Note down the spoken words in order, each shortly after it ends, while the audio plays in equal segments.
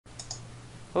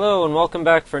Hello and welcome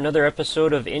back for another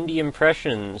episode of Indie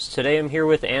Impressions. Today I'm here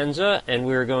with Anza and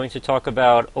we're going to talk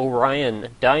about Orion,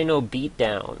 Dino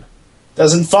Beatdown.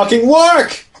 Doesn't fucking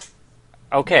work!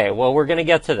 Okay, well we're going to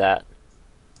get to that.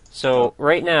 So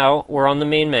right now we're on the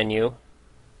main menu.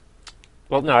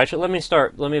 Well no, let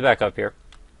me back up here.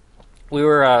 We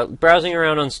were browsing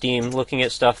around on Steam looking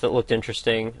at stuff that looked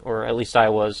interesting, or at least I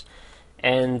was.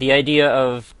 And the idea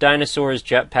of dinosaurs,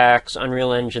 jetpacks,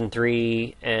 Unreal Engine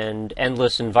 3, and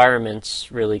endless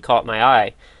environments really caught my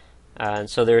eye. And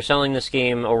so they were selling this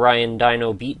game, Orion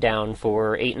Dino Beatdown,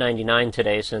 for $8.99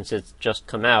 today since it's just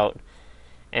come out.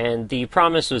 And the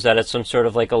promise was that it's some sort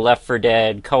of like a Left 4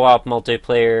 Dead co-op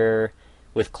multiplayer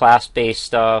with class-based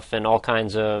stuff and all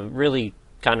kinds of really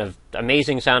kind of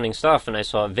amazing sounding stuff. And I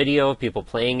saw a video of people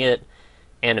playing it.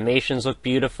 Animations look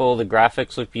beautiful, the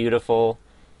graphics look beautiful.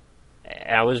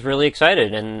 I was really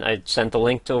excited, and I sent the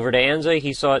link over to Anza.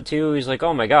 He saw it too. He's like,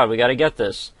 oh my god, we gotta get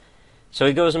this. So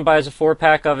he goes and buys a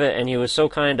 4-pack of it, and he was so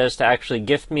kind as to actually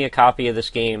gift me a copy of this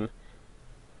game.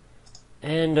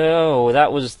 And oh,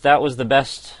 that was the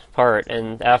best part,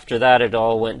 and after that it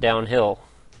all went downhill.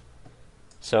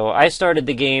 So I started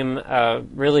the game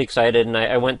really excited, and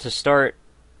I went to start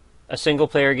a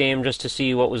single-player game just to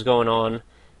see what was going on.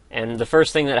 And the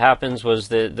first thing that happens was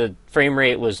the frame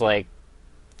rate was like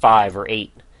 5 or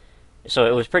 8. So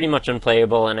it was pretty much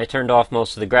unplayable, and I turned off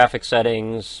most of the graphic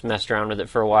settings, messed around with it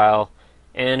for a while,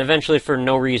 and eventually for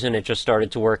no reason it just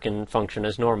started to work and function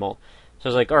as normal. So I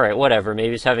was like, alright, whatever,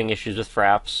 maybe it's having issues with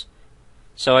fraps.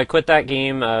 So I quit that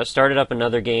game, started up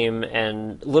another game,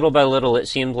 and little by little it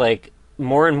seemed like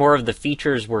more and more of the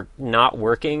features were not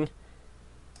working.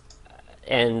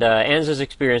 And Anza's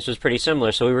experience was pretty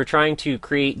similar, so we were trying to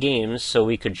create games so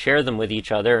we could share them with each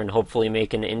other and hopefully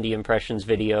make an Indie Impressions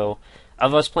video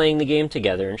of us playing the game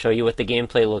together and show you what the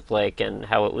gameplay looked like and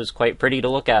how it was quite pretty to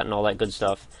look at and all that good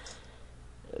stuff.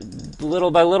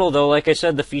 Little by little, though, like I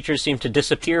said, the features seem to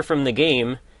disappear from the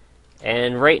game,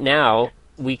 and right now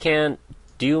we can't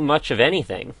do much of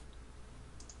anything.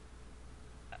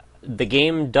 The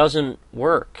game doesn't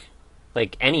work,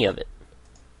 like any of it.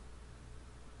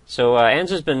 So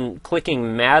Anza's been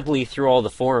clicking madly through all the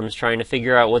forums trying to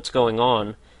figure out what's going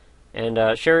on, and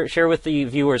share with the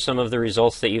viewers some of the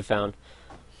results that you found.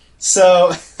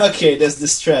 So, okay, there's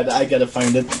this thread, I gotta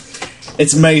find it.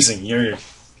 It's amazing, you're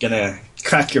gonna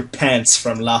crack your pants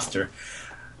from laughter.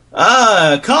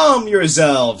 Calm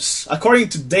yourselves. According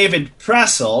to David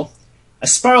Prassel, a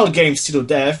Spiral Game studio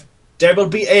dev, there will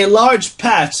be a large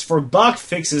patch for bug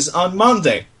fixes on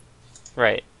Monday.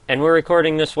 Right, and we're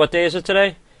recording this, what day is it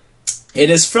today? It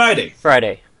is Friday.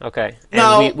 Friday, okay. And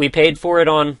now, we paid for it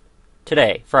on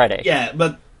today, Friday. Yeah,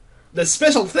 but the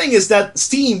special thing is that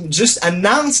Steam just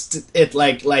announced it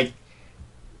like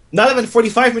not even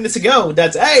 45 minutes ago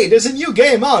that, hey, there's a new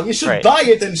game on, you should buy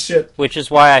it and shit. Which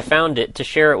is why I found it to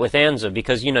share it with Anza,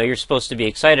 because, you know, you're supposed to be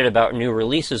excited about new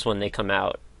releases when they come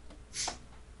out.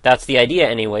 That's the idea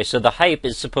anyway, so the hype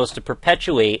is supposed to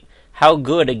perpetuate how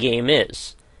good a game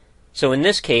is. So in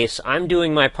this case, I'm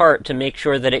doing my part to make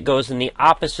sure that it goes in the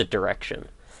opposite direction.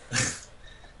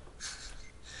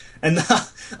 And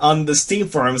on the Steam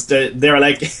forums, they're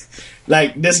like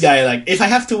this guy, like, if I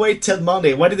have to wait till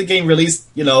Monday, why did the game release,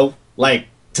 you know, like,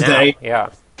 today? Now, yeah.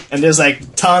 And there's,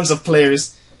 like, tons of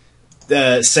players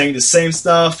saying the same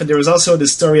stuff, and there was also the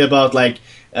story about, like,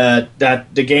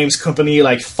 that the games company,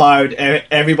 like, fired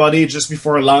everybody just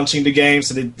before launching the game,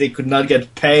 so they could not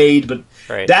get paid, but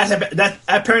right. That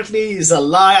apparently is a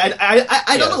lie.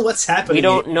 I don't know what's happening. We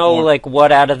don't know, like,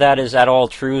 what out of that is at all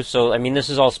true, so, I mean, this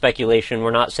is all speculation.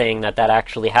 We're not saying that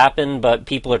actually happened, but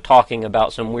people are talking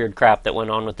about some weird crap that went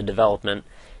on with the development.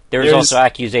 There's also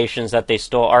accusations that they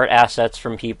stole art assets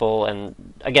from people,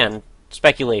 and, again,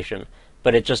 speculation,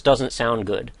 but it just doesn't sound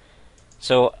good.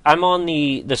 So I'm on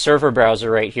the server browser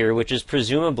right here, which is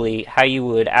presumably how you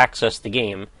would access the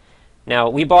game. Now,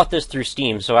 we bought this through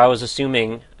Steam, so I was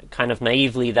assuming, kind of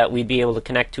naively, that we'd be able to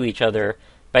connect to each other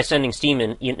by sending Steam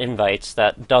invites.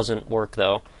 That doesn't work,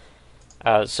 though.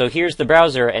 So here's the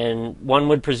browser, and one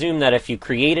would presume that if you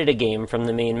created a game from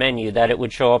the main menu, that it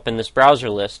would show up in this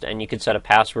browser list, and you could set a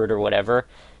password or whatever,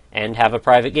 and have a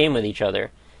private game with each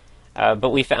other. But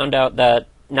we found out that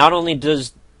not only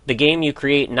does the game you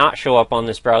create not show up on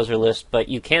this browser list, but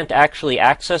you can't actually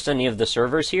access any of the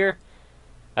servers here.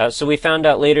 So we found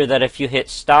out later that if you hit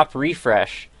stop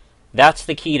refresh, that's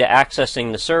the key to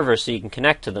accessing the server so you can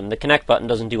connect to them. The connect button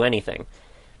doesn't do anything.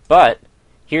 But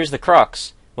here's the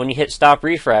crux. When you hit stop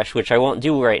refresh, which I won't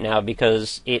do right now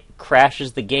because it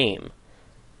crashes the game.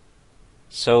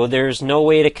 So there's no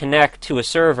way to connect to a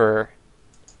server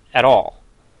at all.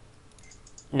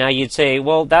 Now you'd say,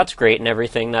 well, that's great and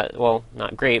everything. Well,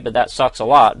 not great, but that sucks a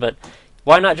lot. But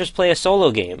why not just play a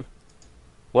solo game?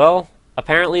 Well,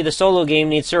 apparently the solo game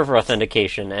needs server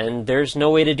authentication, and there's no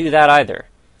way to do that either.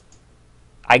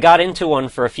 I got into one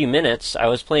for a few minutes. I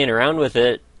was playing around with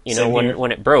it,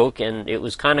 when it broke, and it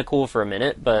was kind of cool for a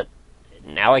minute, but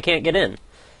now I can't get in.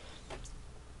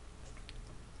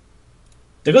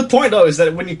 The good point, though, is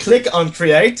that when you click on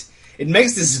create, it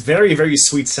makes this very, very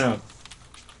sweet sound.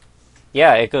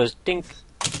 Yeah, it goes dink.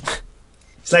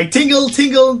 It's like tingle,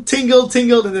 tingle, tingle,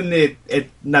 tingle, and then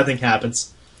nothing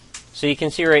happens. So you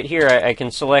can see right here, I can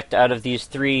select out of these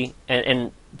three,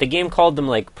 and the game called them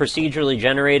like procedurally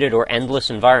generated or endless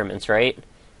environments, right?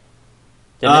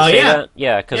 Didn't it say that?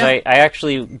 Yeah, because I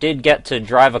actually did get to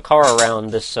drive a car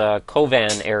around this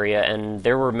Kovan area, and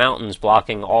there were mountains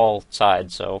blocking all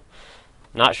sides, so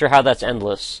not sure how that's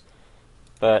endless.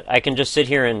 But I can just sit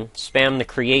here and spam the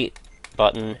create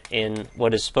button in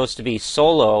what is supposed to be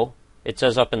solo. It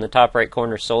says up in the top right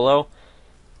corner, solo.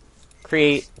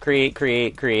 Create, create,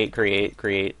 create, create, create,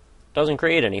 create. Doesn't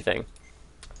create anything.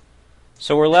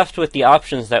 So we're left with the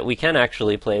options that we can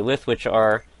actually play with, which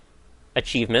are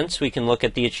achievements. We can look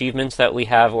at the achievements that we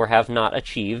have or have not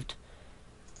achieved.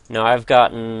 Now I've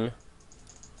gotten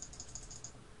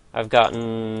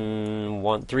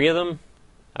three of them.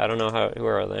 I don't know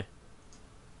where are they?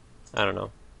 I don't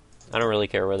know. I don't really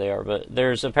care where they are, but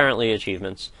there's apparently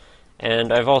achievements.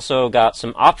 And I've also got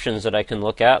some options that I can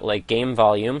look at, like game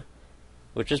volume,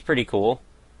 which is pretty cool.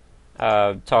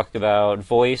 Talk about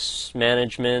voice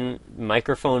management,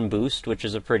 microphone boost, which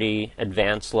is a pretty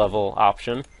advanced level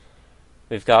option.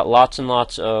 We've got lots and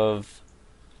lots of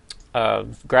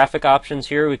graphic options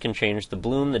here. We can change the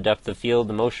bloom, the depth of field,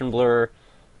 the motion blur.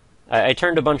 I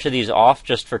turned a bunch of these off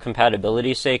just for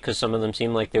compatibility's sake, because some of them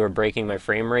seemed like they were breaking my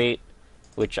frame rate,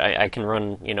 which I can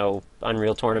run,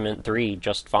 Unreal Tournament 3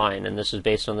 just fine, and this is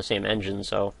based on the same engine,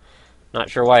 so not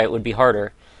sure why it would be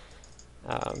harder.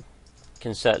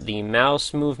 Can set the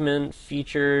mouse movement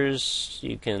features,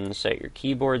 you can set your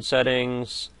keyboard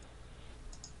settings.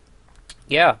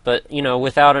 Yeah, but,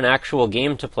 without an actual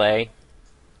game to play,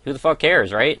 who the fuck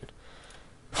cares, right?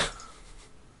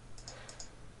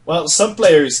 Well, some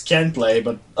players can play,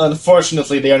 but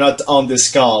unfortunately they are not on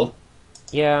this call.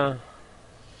 Yeah.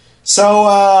 So,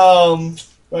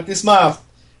 Rockleesmile,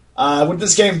 would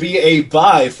this game be a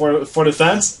buy for the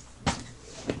fans?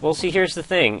 Well, see, here's the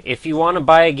thing. If you want to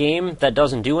buy a game that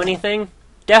doesn't do anything,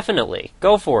 definitely.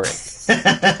 Go for it.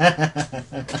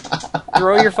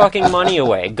 Throw your fucking money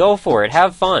away. Go for it.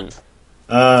 Have fun.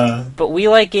 But we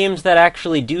like games that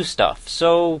actually do stuff,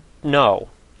 so no.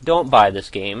 Don't buy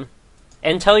this game.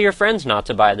 And tell your friends not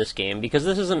to buy this game, because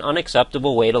this is an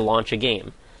unacceptable way to launch a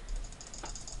game.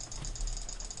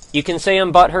 You can say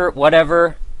I'm butthurt,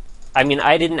 whatever. I mean,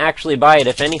 I didn't actually buy it.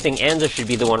 If anything, Anza should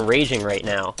be the one raging right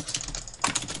now.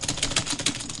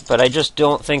 But I just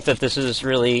don't think that this is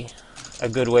really a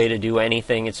good way to do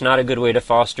anything. It's not a good way to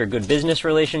foster good business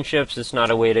relationships. It's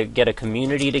not a way to get a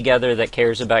community together that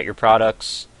cares about your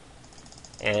products.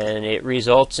 And it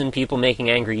results in people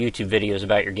making angry YouTube videos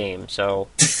about your game. So,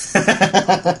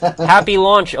 happy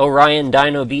launch, Orion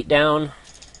Dino Beatdown.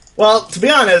 Well, to be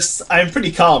honest, I'm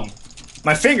pretty calm.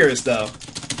 My fingers, though.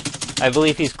 I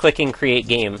believe he's clicking create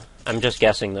game. I'm just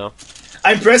guessing, though.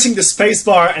 I'm pressing the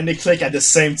spacebar and they click at the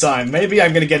same time. Maybe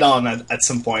I'm gonna get on at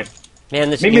some point.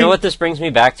 Man, you know what this brings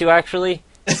me back to, actually?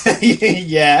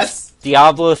 Yes?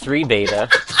 Diablo 3 beta.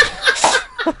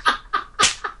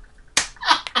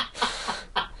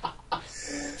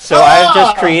 So I've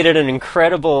just created an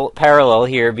incredible parallel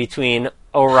here between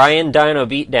Orion Dino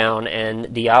Beatdown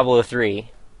and Diablo 3.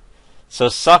 So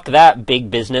suck that, big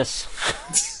business.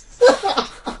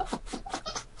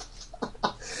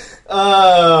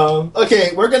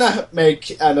 Okay, we're gonna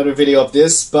make another video of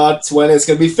this, but when it's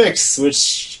gonna be fixed,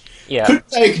 which could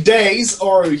take days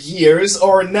or years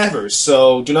or never,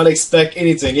 so do not expect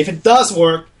anything. If it does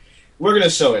work, we're gonna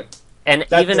show it. And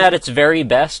even at its very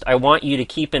best, I want you to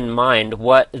keep in mind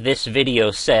what this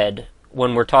video said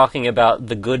when we're talking about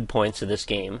the good points of this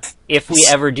game, if we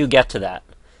ever do get to that.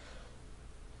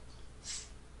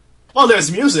 Well,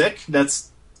 there's music.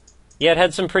 Yeah, it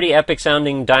had some pretty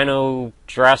epic-sounding Dino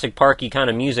Jurassic Park-y kind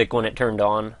of music when it turned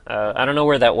on. I don't know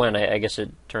where that went. I guess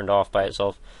it turned off by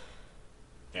itself.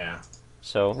 Yeah.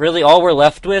 So, really, all we're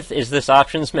left with is this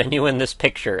options menu and this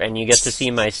picture, and you get to see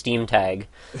my Steam tag.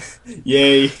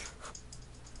 Yay.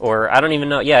 Or, I don't even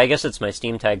know. Yeah, I guess it's my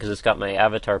Steam tag because it's got my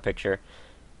avatar picture.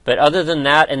 But other than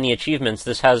that and the achievements,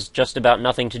 this has just about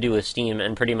nothing to do with Steam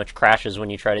and pretty much crashes when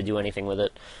you try to do anything with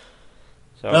it.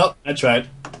 So. Well, I tried.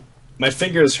 My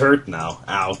fingers hurt now.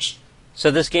 Ouch. So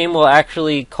this game will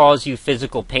actually cause you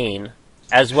physical pain,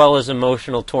 as well as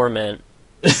emotional torment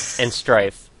and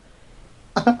strife.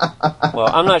 Well,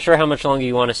 I'm not sure how much longer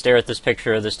you want to stare at this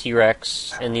picture of this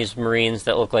T-Rex and these Marines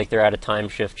that look like they're at a time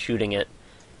shift shooting it.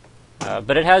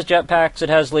 But it has jetpacks, it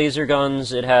has laser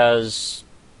guns, it has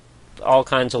all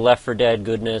kinds of Left 4 Dead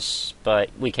goodness, but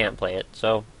we can't play it.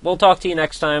 So we'll talk to you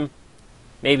next time.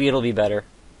 Maybe it'll be better.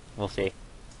 We'll see.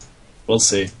 We'll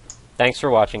see. Thanks for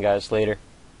watching, guys. Later.